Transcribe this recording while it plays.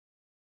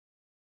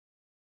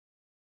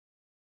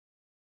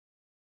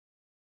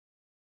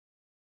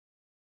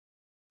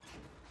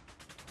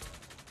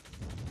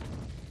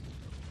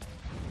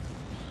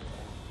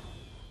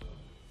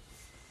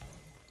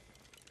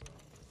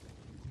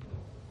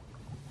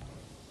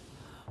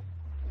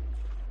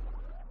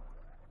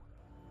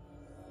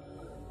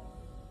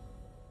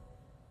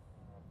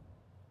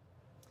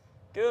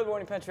Good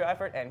morning, Penn,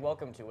 Trafford, and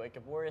welcome to Wake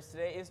Up Warriors.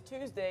 Today is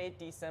Tuesday,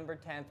 December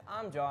 10th.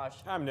 I'm Josh.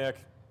 I'm Nick.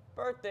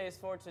 Birthdays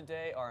for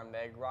today are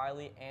Meg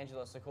Riley,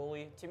 Angela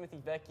Sicoli, Timothy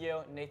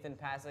Vecchio, Nathan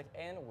Pasick,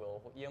 and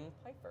William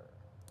Piper.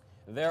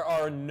 There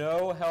are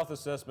no health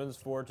assessments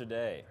for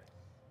today.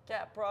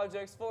 CAP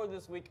projects for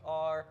this week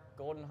are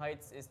Golden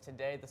Heights is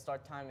today. The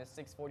start time is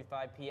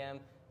 6:45 p.m.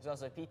 There's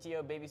also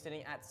PTO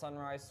babysitting at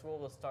Sunrise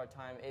School. The start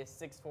time is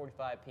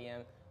 6:45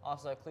 p.m.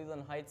 Also,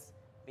 Cleveland Heights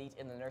meet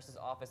in the nurse's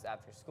office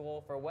after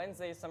school. For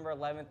Wednesday, December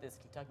 11th is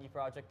Kentucky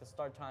Project. The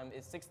start time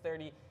is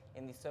 6:30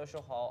 in the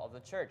social hall of the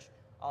church.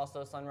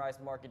 Also, Sunrise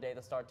Market Day,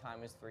 the start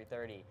time is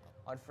 3:30.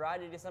 On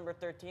Friday, December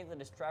 13th,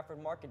 it is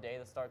Trafford Market Day.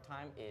 The start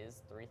time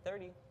is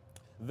 3:30.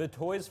 The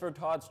Toys for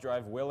Tots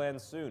drive will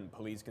end soon.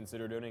 Please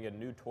consider donating a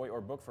new toy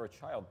or book for a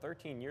child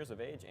 13 years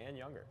of age and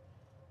younger.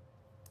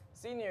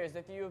 Seniors,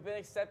 if you have been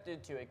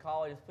accepted to a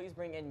college, please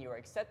bring in your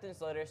acceptance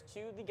letters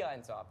to the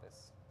guidance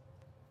office.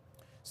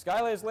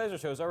 Skylaze laser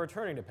shows are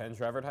returning to Penn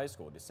Trafford High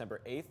School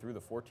December 8th through the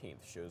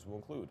 14th. Shows will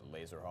include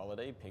Laser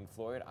Holiday, Pink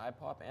Floyd,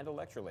 iPop, and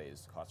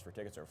Electrolaze. Costs for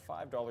tickets are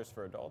 $5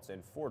 for adults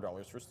and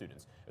 $4 for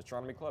students.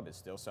 Astronomy Club is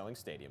still selling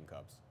stadium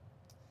cups.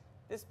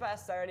 This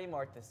past Saturday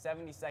marked the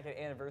 72nd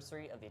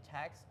anniversary of the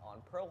attacks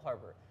on Pearl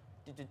Harbor.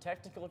 Due to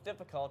technical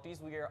difficulties,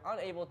 we are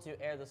unable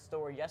to air the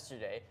story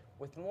yesterday.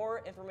 With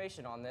more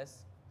information on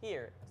this,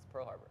 here is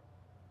Pearl Harbor.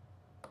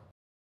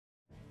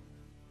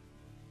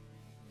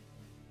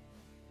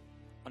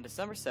 On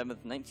December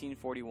 7th,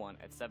 1941,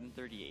 at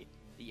 7:38,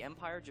 the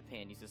Empire of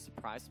Japan used a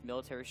surprise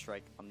military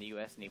strike on the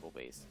U.S. naval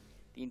base.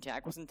 The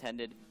attack was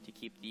intended to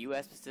keep the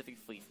U.S. Pacific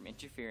Fleet from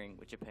interfering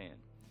with Japan.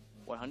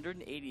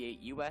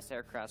 188 U.S.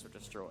 aircrafts were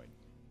destroyed.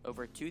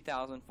 Over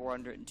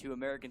 2,402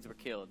 Americans were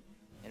killed,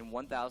 and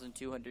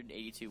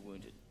 1,282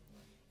 wounded.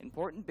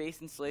 Important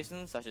base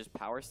installations such as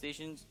power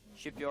stations,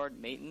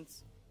 shipyard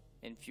maintenance,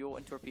 and fuel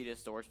and torpedo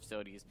storage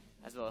facilities,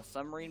 as well as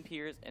submarine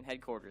piers and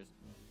headquarters,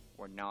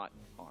 were not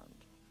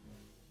harmed.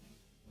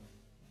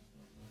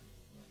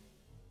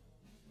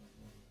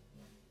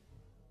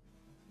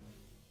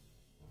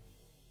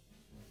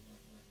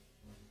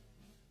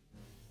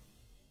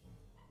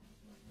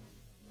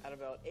 At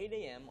about 8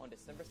 a.m. on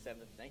December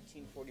 7th,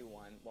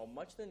 1941, while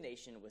much of the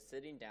nation was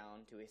sitting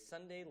down to a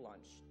Sunday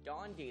lunch,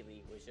 Don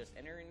Daly was just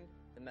entering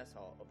the mess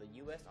hall of the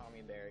U.S.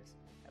 Army Barracks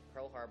at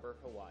Pearl Harbor,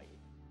 Hawaii.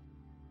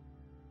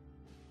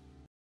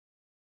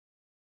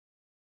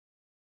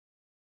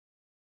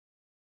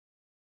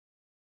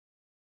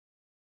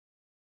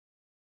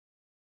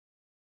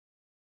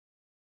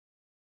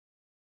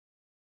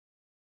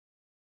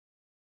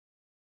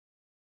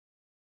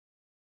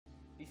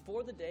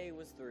 Before the day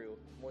was through,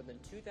 more than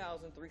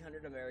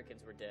 2,300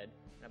 Americans were dead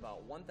and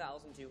about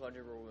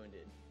 1,200 were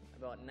wounded.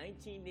 About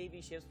 19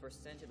 Navy ships were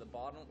sent to the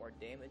bottom or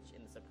damaged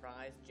in the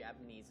surprise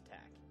Japanese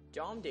attack.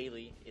 John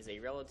Daly is a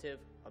relative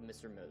of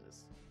Mr.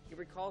 Moses. He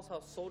recalls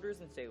how soldiers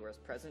and sailors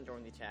present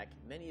during the attack,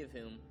 many of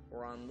whom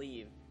were on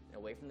leave and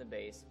away from the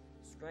base,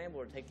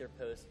 scrambled to take their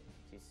posts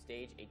to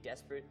stage a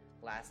desperate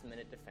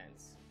last-minute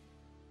defense.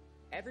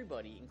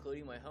 Everybody,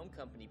 including my home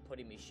company,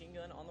 put a machine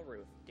gun on the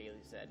roof,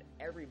 Daly said.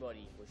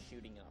 Everybody was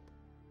shooting up.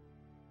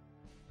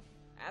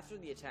 After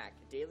the attack,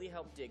 Daly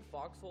helped dig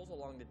foxholes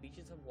along the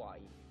beaches of Hawaii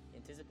in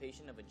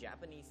anticipation of a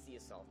Japanese sea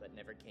assault that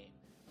never came.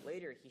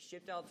 Later, he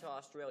shipped out to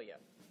Australia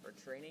for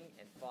training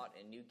and fought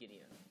in New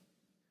Guinea.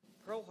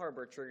 Pearl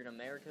Harbor triggered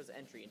America's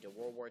entry into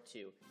World War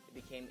II. It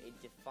became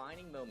a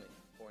defining moment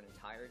for an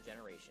entire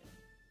generation.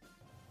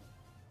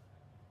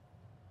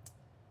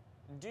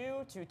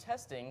 Due to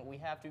testing, we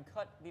have to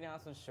cut the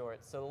announcement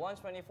short, so the lunch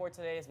menu for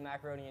today is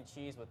macaroni and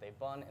cheese with a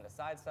bun and a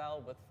side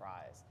salad with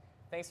fries.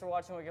 Thanks for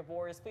watching Wake Up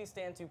Warriors. Please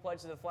stand to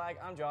pledge to the flag.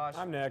 I'm Josh.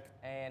 I'm Nick.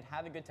 And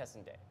have a good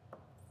testing day.